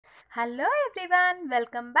Hello everyone,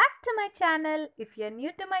 welcome back to my channel. If you're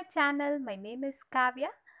new to my channel, my name is Kavya.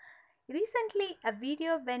 Recently a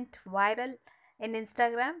video went viral in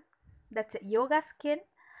Instagram. That's yoga skin,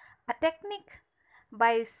 a technique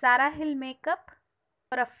by SANAGEET makeup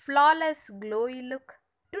for a flawless glowy look.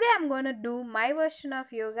 Today I'm going to do my version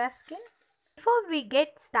of yoga skin. Before we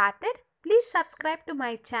get started, please subscribe to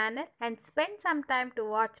my channel and spend some time to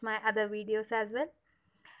watch my other videos as well.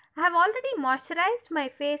 I have already moisturized my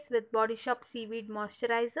face with Body Shop Seaweed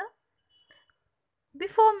Moisturizer.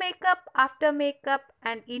 Before makeup, after makeup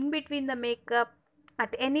and in between the makeup,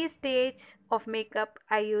 at any stage of makeup,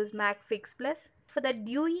 I use MAC Fix Plus. For the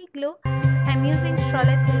dewy glow, I am using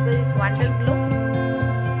Chorlette Tilburry's Wonder Glow.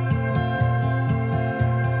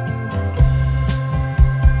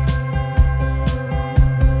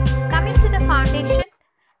 Coming to the foundation,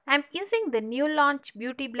 I am using the new launch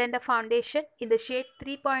Beauty Blender foundation in the shade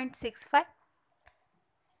 3.65.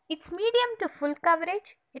 It's medium to full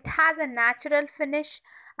coverage. It has a natural finish,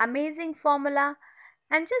 amazing formula.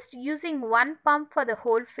 I'm just using one pump for the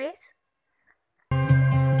whole face. I'm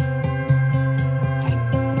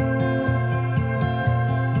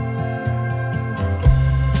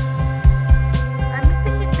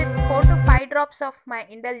mixing it with 4 to 5 drops of my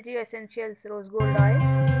Indulgeo Essentials Rose Gold Oil.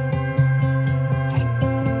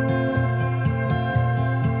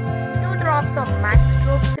 2 drops of MAC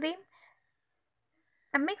Strobe cream.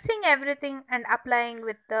 I'm mixing everything and applying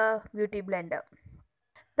with the beauty blender.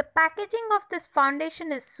 The packaging of this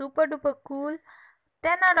foundation is super duper cool.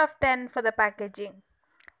 10 out of 10 for the packaging.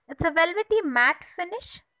 It's a velvety matte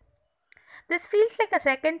finish. This feels like a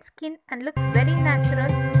second skin and looks very natural.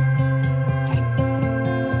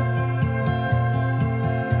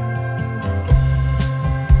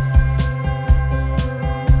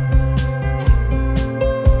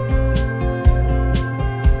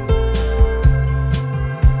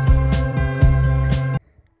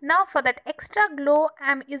 Now for that extra glow,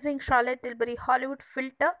 I am using Chorlette Tilbury Hollywood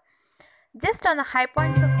filter just on the high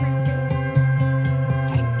points of my face.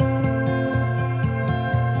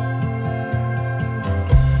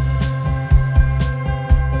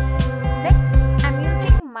 Next, I am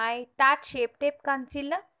using my Tarte Shape Tape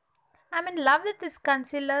Concealer. I am in love with this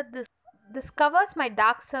concealer. This covers my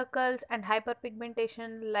dark circles and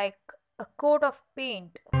hyperpigmentation like a coat of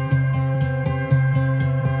paint.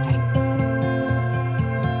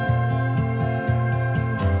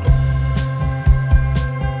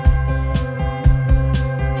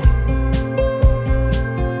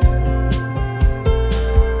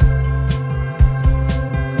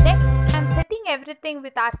 Everything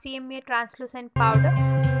with RCMA translucent powder.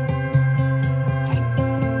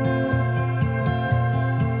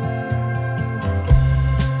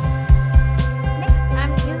 Next, I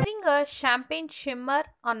am using a champagne shimmer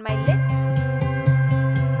on my lids.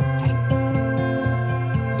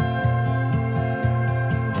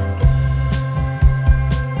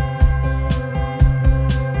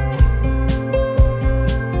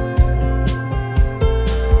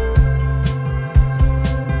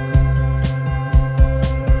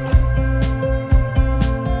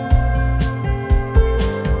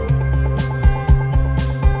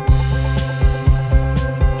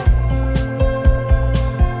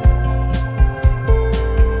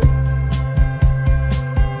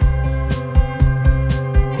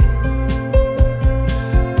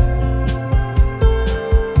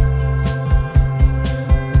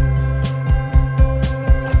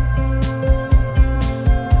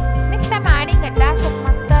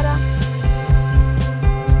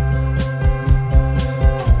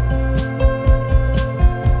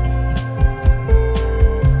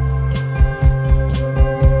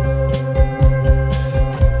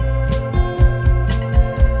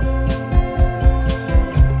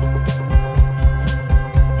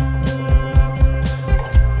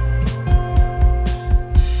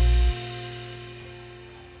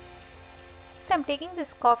 I'm taking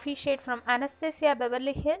this coffee shade from Anastasia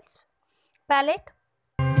Beverly Hills palette,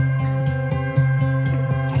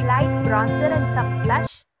 light bronzer and some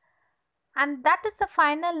blush, and that is the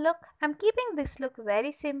final look. I'm keeping this look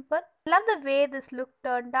very simple. I love the way this look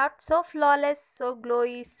turned out. So flawless, so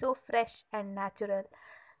glowy, so fresh and natural.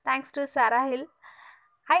 Thanks to SANAGEET.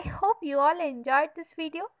 I hope you all enjoyed this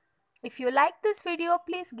video. If you like this video,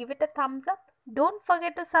 please give it a thumbs up. Don't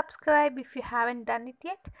forget to subscribe if you haven't done it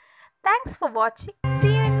yet. Thanks for watching.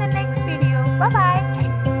 See you in the next video. Bye bye.